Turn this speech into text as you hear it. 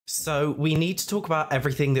So we need to talk about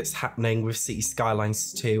everything that's happening with Cities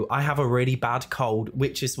Skylines 2. I have a really bad cold,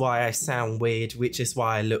 which is why I sound weird, which is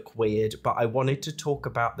why I look weird, but I wanted to talk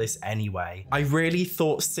about this anyway. I really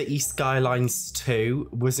thought Cities Skylines 2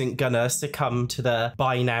 wasn't gonna succumb to the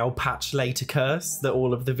buy now, patch later curse that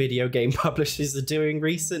all of the video game publishers are doing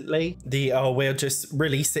recently. We'll just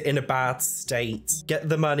release it in a bad state, get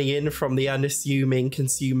the money in from the unassuming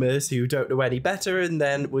consumers who don't know any better, and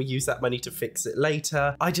then we'll use that money to fix it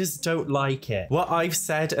later. I just don't like it. What I've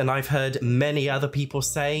said, and I've heard many other people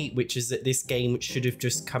say, which is that this game should have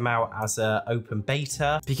just come out as an open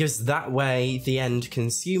beta, because that way the end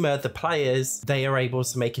consumer, the players, they are able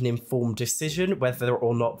to make an informed decision whether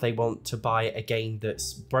or not they want to buy a game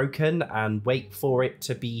that's broken and wait for it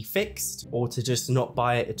to be fixed, or to just not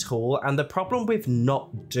buy it at all. And the problem with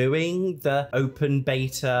not doing the open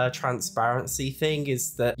beta transparency thing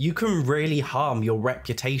is that you can really harm your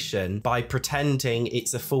reputation by pretending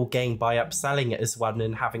it's a full game by upselling it as one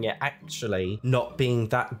and having it actually not being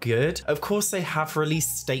that good. Of course, they have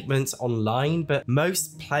released statements online, but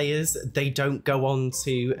most players, they don't go on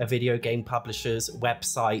to a video game publisher's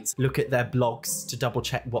website, look at their blogs to double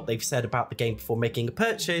check what they've said about the game before making a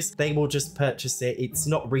purchase. They will just purchase it. It's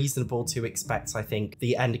not reasonable to expect, I think,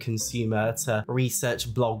 the end consumer to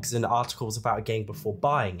research blogs and articles about a game before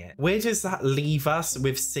buying it. Where does that leave us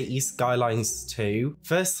with Cities Skylines 2?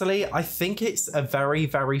 Firstly, I think it's a very,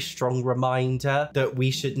 very strong reminder that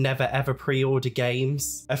we should never ever pre-order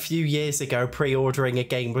games. A few years ago, pre-ordering a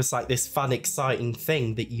game was like this fun, exciting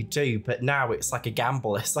thing that you do, but now it's like a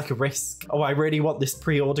gamble. It's like a risk. Oh, I really want this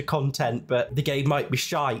pre-order content, but the game might be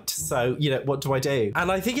shite. So, you know, what do I do?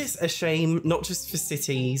 And I think it's a shame, not just for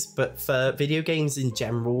Cities, but for video games in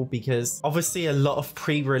general, because obviously a lot of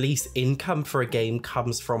pre-release income for a game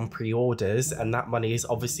comes from pre-orders, and that money is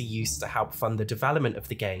obviously used to help fund the development of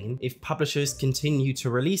the game. If publishers continue to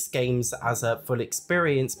release games as a full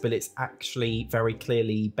experience, but it's actually very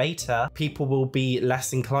clearly beta, people will be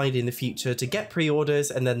less inclined in the future to get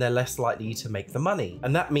pre-orders, and then they're less likely to make the money.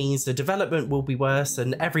 And that means the development will be worse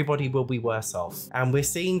and everybody will be worse off. And we're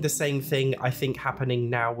seeing the same thing, I think, happening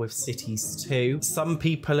now with Cities 2. Some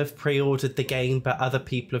people have pre-ordered the game, but other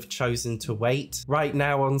people have chosen to wait. Right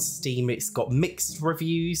now on Steam, it's got mixed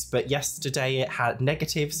reviews, but yesterday it had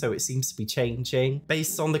negative, so it seems to be changing.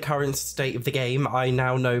 Based on the current state of the game, I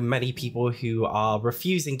now know many people who are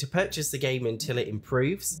refusing to purchase the game until it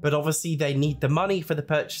improves, but obviously they need the money for the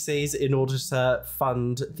purchases in order to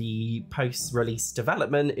fund the post-release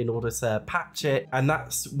development, in order to patch it, and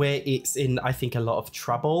that's where it's in, I think, a lot of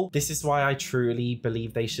trouble. This is why I truly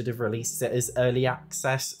believe they should have released it as early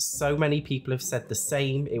access. So many people have said the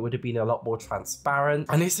same. It would have been a lot more transparent,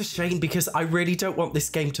 and it's a shame because I really don't want this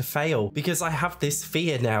game to fail, because I have this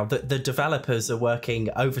fear now that the developers are working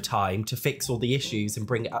overtime to fix all the issues and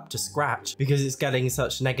bring it up to scratch because it's getting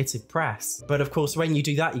such negative press. But of course, when you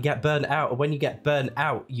do that, you get burnt out, and when you get burnt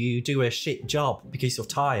out, you do a shit job because you're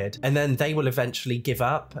tired, and then they will eventually give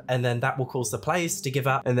up, and then that will cause the players to give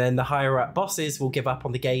up, and then the higher up bosses will give up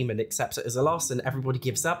on the game and accept it as a loss, and everybody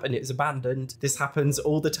gives up and it's abandoned. This happens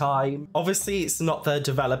all the time. Obviously, it's not the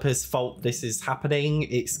developers' fault this is happening.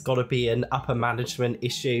 It's got to be an upper management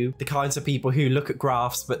issue. The kinds of people who look at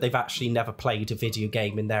graphs, but they've actually never played a video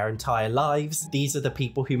game in their entire lives. These are the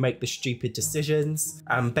people who make the stupid decisions.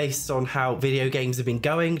 And based on how video games have been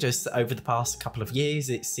going just over the past couple of years,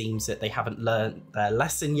 it seems that they haven't learned their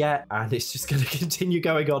lesson yet, and it's just going to continue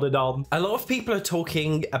going on and on. A lot of people are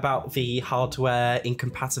talking about the hardware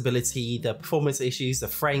incompatibility, the performance issues, the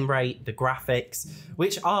frame rate, the graphics,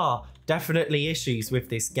 which are definitely issues with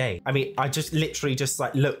this game. I mean, I just literally just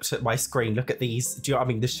like looked at my screen, look at these, do you know what I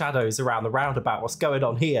mean, the shadows around the roundabout, what's going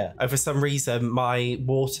on here? For some reason, my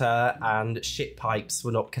water and shit pipes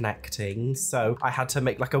were not connecting, so I had to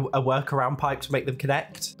make like a workaround pipe to make them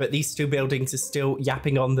connect. But these two buildings are still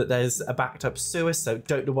yapping on that there's a backed up sewer, so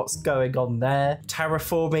don't know what's going on there.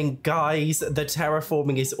 Terraforming, guys, the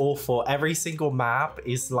terraforming is awful. Every single map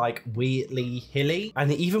is like weirdly hilly,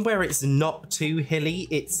 and even where it's not too hilly,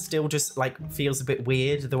 it's still just like feels a bit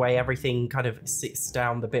weird the way everything kind of sits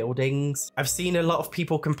down the buildings. I've seen a lot of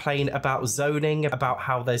people complain about zoning, about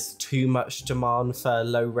how there's too much demand for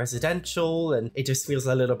low residential, and it just feels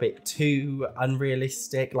a little bit too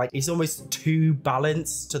unrealistic. Like it's almost too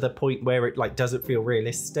balanced to the point where it like doesn't feel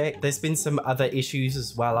realistic. There's been some other issues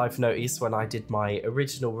as well I've noticed when I did my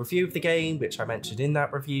original review of the game, which I mentioned in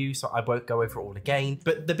that review, so I won't go over it all again.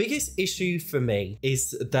 But the biggest issue for me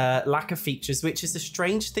is the lack of features, which is a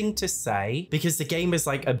strange thing to say because the game is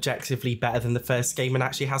like objectively better than the first game and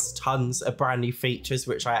actually has tons of brand new features,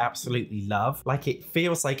 which I absolutely love. Like it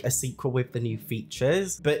feels like a sequel with the new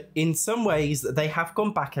features, but in some ways is they have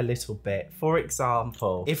gone back a little bit. For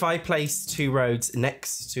example, if I place two roads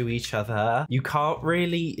next to each other, you can't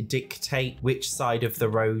really dictate which side of the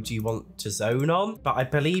road you want to zone on. But I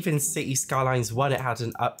believe in Cities Skylines 1, it had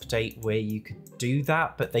an update where you could do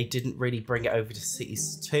that, but they didn't really bring it over to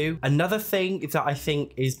Cities 2. Another thing that I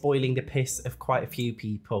think is boiling the piss of quite a few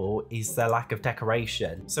people is the lack of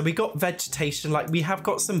decoration. So we got vegetation, like we have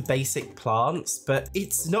got some basic plants, but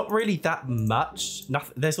it's not really that much.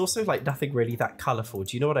 There's also like nothing really that colorful.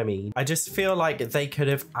 Do you know what I mean? I just feel like they could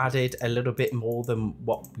have added a little bit more than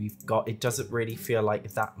what we've got. It doesn't really feel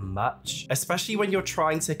like that much, especially when you're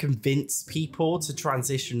trying to convince people to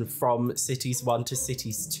transition from Cities 1 to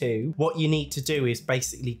Cities 2. What you need to do is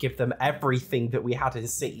basically give them everything that we had in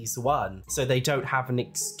Cities 1, so they don't have an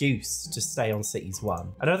excuse to stay on Cities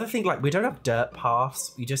 1. Another thing, like we don't have dirt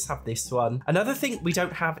paths, we just have this one. Another thing we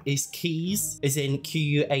don't have is keys, as in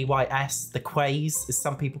Quays, the quays as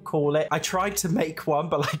some people call it. I tried to make one,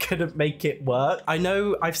 but I couldn't make it work. I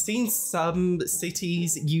know I've seen some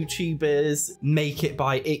cities YouTubers make it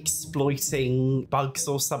by exploiting bugs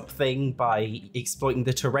or something, by exploiting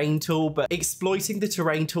the terrain tool, but exploiting the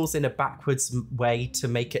terrain tools in a backwards way to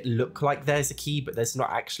make it look like there's a key, but there's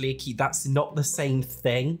not actually a key. That's not the same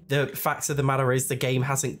thing. The fact of the matter is the game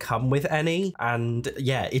hasn't come with any, and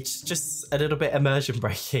yeah, it's just a little bit immersion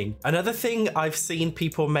breaking. Another thing I've seen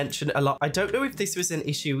people mention a lot, I don't know if this was an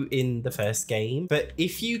issue in the first game, but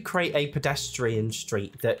if you create a pedestrian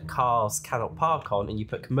street that cars cannot park on and you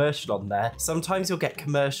put commercial on there, sometimes you'll get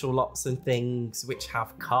commercial lots and things which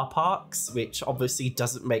have car parks, which obviously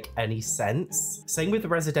doesn't make any sense. Same with the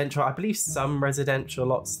residential. I believe some residential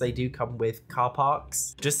lots, they do come with car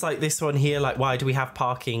parks. Just like this one here, like why do we have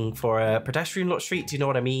parking for a pedestrian lot street? Do you know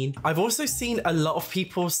what I mean? I've also seen a lot of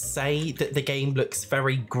people say that the game looks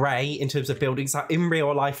very grey in terms of buildings. Like in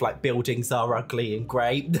real life, like buildings are ugly and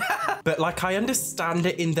grey. But like I understand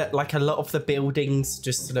it in that like a lot of the buildings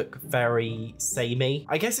just look very samey.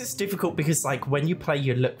 I guess it's difficult because like when you play,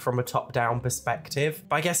 you look from a top-down perspective.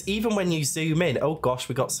 But I guess even when you zoom in, oh gosh,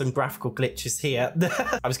 we got some graphical glitches here.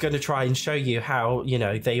 I was going to try and show you how, you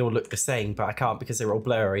know, they all look the same, but I can't because they're all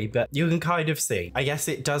blurry, but you can kind of see. I guess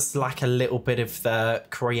it does lack a little bit of the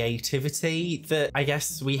creativity that I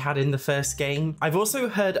guess we had in the first game. I've also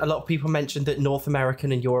heard a lot of people mention that North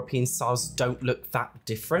American and European styles don't look that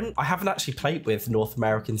different. I haven't actually played with North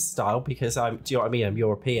American style because do you know what I mean? I'm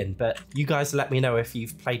European, but you guys let me know if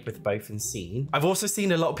you've played with both and seen. I've also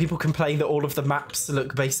seen a lot of people complain that all of the maps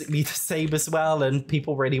look basically the same as well, and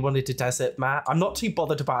people really wanted a desert map. I'm not too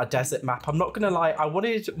bothered about a desert map. I'm not gonna lie, I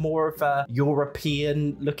wanted more of a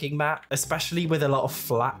European looking map, especially with a lot of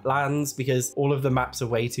flat lands, because all of the maps are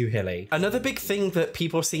way too hilly. Another big thing that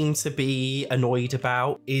people seem to be annoyed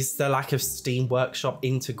about is the lack of Steam Workshop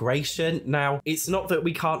integration. Now, it's not that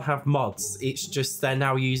we can't have mods, it's just they're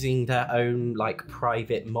now using their own like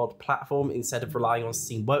private mod platform instead of relying on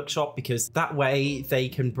Steam Workshop, because that way they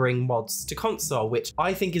can bring mods to console, which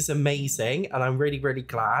I think is amazing, and I'm really, really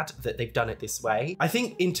glad that they've done it this way. I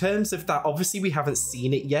think in terms of that, obviously we haven't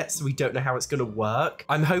seen it yet, so we don't know how it's going to work.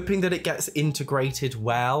 I'm hoping that it gets integrated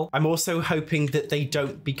well. I'm also hoping that they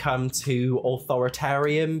don't become too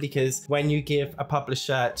authoritarian, because when you give a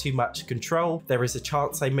publisher too much control, there is a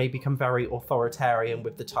chance they may become very authoritarian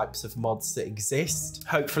with the types of mods that exist.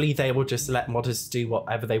 Hopefully they will just let modders do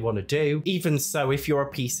whatever they want to do. Even so, if you're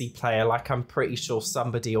a PC player, like I'm pretty sure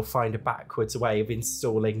somebody will find a backwards way of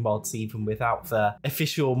installing mods even without the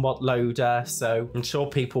official mod loader. So I'm sure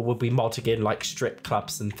people will be modding in like strip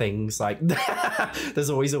clubs and things like there's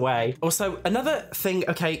always a way. Also, another thing,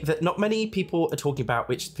 okay, that not many people are talking about,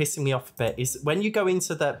 which is pissing me off a bit, is when you go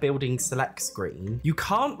into the building select screen, you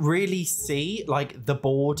can't really see like the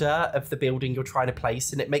border of the building you're trying to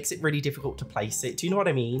place, and it makes it really difficult to place it. Do you know what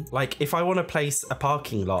I mean? Like if I want to place a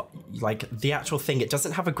parking lot, like the actual thing, it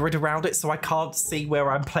doesn't have a grid around it, so I can't see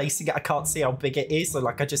where I'm placing it. I can't see how big it is, so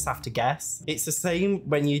like I just have to guess. It's the same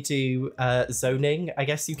when you do zoning. I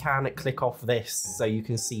guess you can click off this so you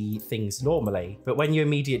can see things normally, but when you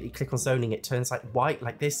immediately click on zoning, it turns like white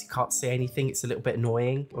like this. You can't see anything. It's a little bit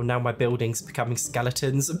annoying. Well, now my building's becoming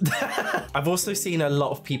skeletons. I've also seen a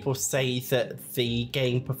lot of people say that the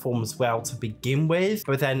game performs well to begin with,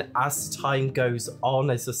 but then as time goes on,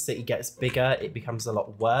 as the city gets bigger, it becomes a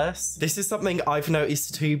lot worse. This is something I've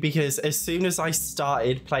noticed too, because as soon as I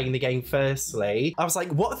started playing the game firstly, I was like,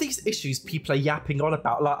 what are these issues people are yapping on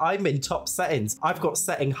about? Like, I'm in top settings. I've got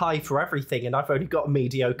setting high for everything, and I've only got a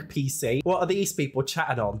mediocre PC. What are these people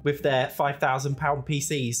chatting on with their £5,000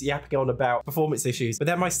 PCs yapping on about performance issues? But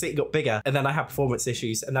then my city got bigger, and then I had performance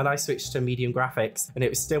issues, and then I switched to medium graphics, and it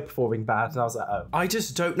was still performing bad, and I was like, oh. I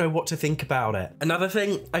just don't know what to think about it. Another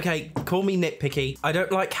thing Okay, call me nitpicky. I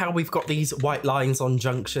don't like how we've got these white lines on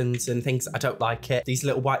junctions and things. I don't like it. These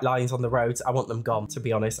little white lines on the roads, I want them gone, to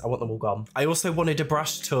be honest. I want them all gone. I also wanted a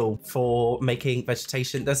brush tool for making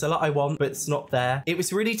vegetation. There's a lot I want, but it's not there. It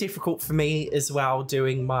was really difficult for me as well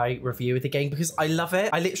doing my review of the game because I love it.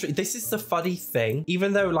 I literally, this is the funny thing,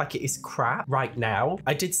 even though like it is crap right now,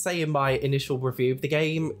 I did say in my initial review of the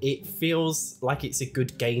game, it feels like it's a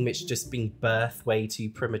good game. It's just been birthed way too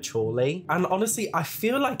prematurely. And honestly, I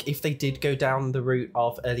feel like if they did go down the route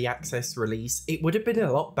of early access release, it would have been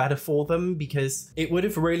a lot better for them because it would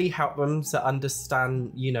have really helped them to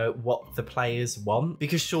understand, you know, what the players want.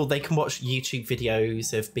 Because sure, they can watch YouTube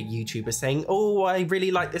videos of big YouTubers saying, oh, I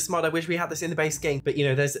really like this mod, I wish we had this in the base game. But you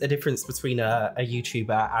know, there's a difference between a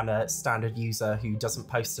YouTuber and a standard user who doesn't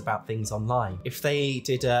post about things online. If they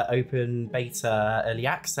did an open beta early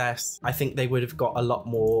access, I think they would have got a lot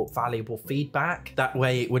more valuable feedback. That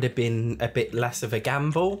way it would have been a bit less of a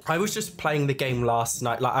gamble. I was just playing the game last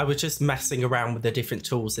night, like I was just messing around with the different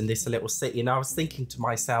tools in this little city, and I was thinking to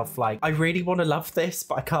myself, like, I really want to love this,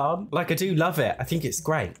 but I can't. Like, I do love it, I think it's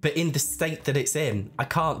great, but in the state that it's in, I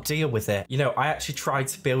can't deal with it. You know, I actually tried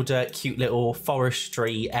to build a cute little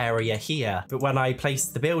forestry area here, but when I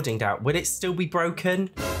placed the building down, would it still be broken?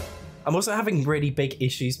 I'm also having really big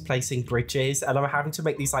issues placing bridges, and I'm having to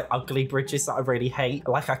make these like ugly bridges that I really hate.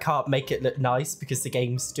 Like, I can't make it look nice because the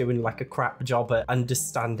game's doing like a crap job at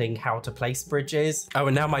understanding how to place bridges. Oh,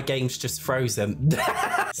 and now my game's just frozen.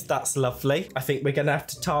 That's lovely. I think we're gonna have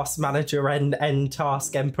to task manager and end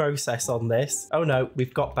task end process on this. Oh no,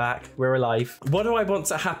 we've got back. We're alive. What do I want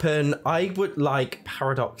to happen? I would like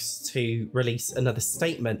Paradox to release another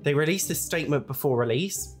statement. They released a statement before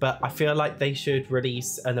release, but I feel like they should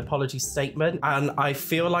release an apology statement, and I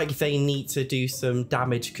feel like they need to do some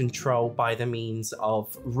damage control by the means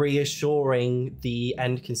of reassuring the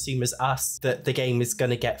end consumers, us, that the game is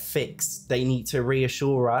going to get fixed. They need to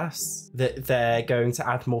reassure us that they're going to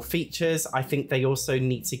add more features. I think they also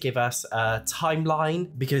need to give us a timeline,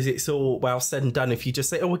 because it's all well said and done if you just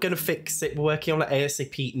say, oh, we're going to fix it, we're working on it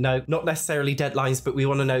ASAP. No, not necessarily deadlines, but we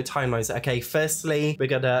want to know timelines. Okay, firstly, we're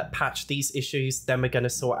going to patch these issues, then we're going to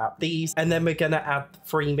sort out these, and then we're going to add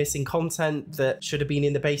 3 missing content that should have been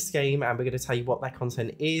in the base game, and we're going to tell you what that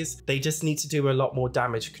content is. They just need to do a lot more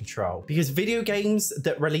damage control, because video games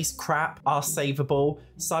that release crap are savable.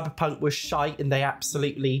 Cyberpunk was shite and they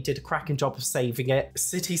absolutely did a cracking job of saving it.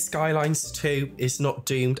 Cities Skylines 2 is not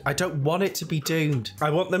doomed. I don't want it to be doomed.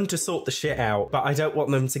 I want them to sort the shit out, but I don't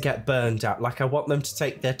want them to get burned out. Like, I want them to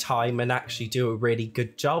take their time and actually do a really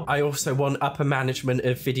good job. I also want upper management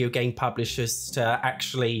of video game publishers to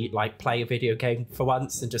actually like play a video game for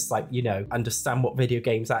once and just like, you know, understand what video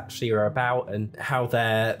games actually are about and how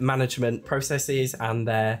their management process is, and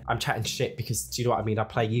I'm chatting shit because, do you know what I mean? I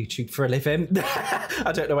play YouTube for a living.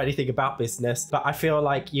 I don't know anything about business, but I feel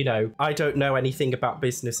like, you know, I don't know anything about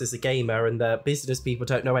business as a gamer, and the business people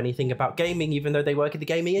don't know anything about gaming, even though they work in the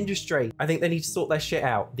gaming industry. I think they need to sort their shit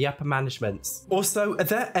out, the upper managements. Also, are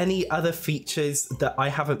there any other features that I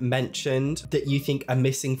haven't mentioned that you think are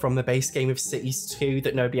missing from the base game of Cities 2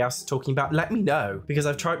 that nobody else is talking about? Let me know, because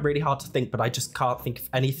I've tried really hard to think, but I just can't think of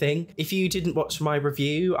anything. If you didn't watch my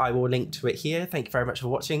review, I will link to it here. Thank you very much for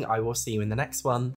watching. I will see you in the next one.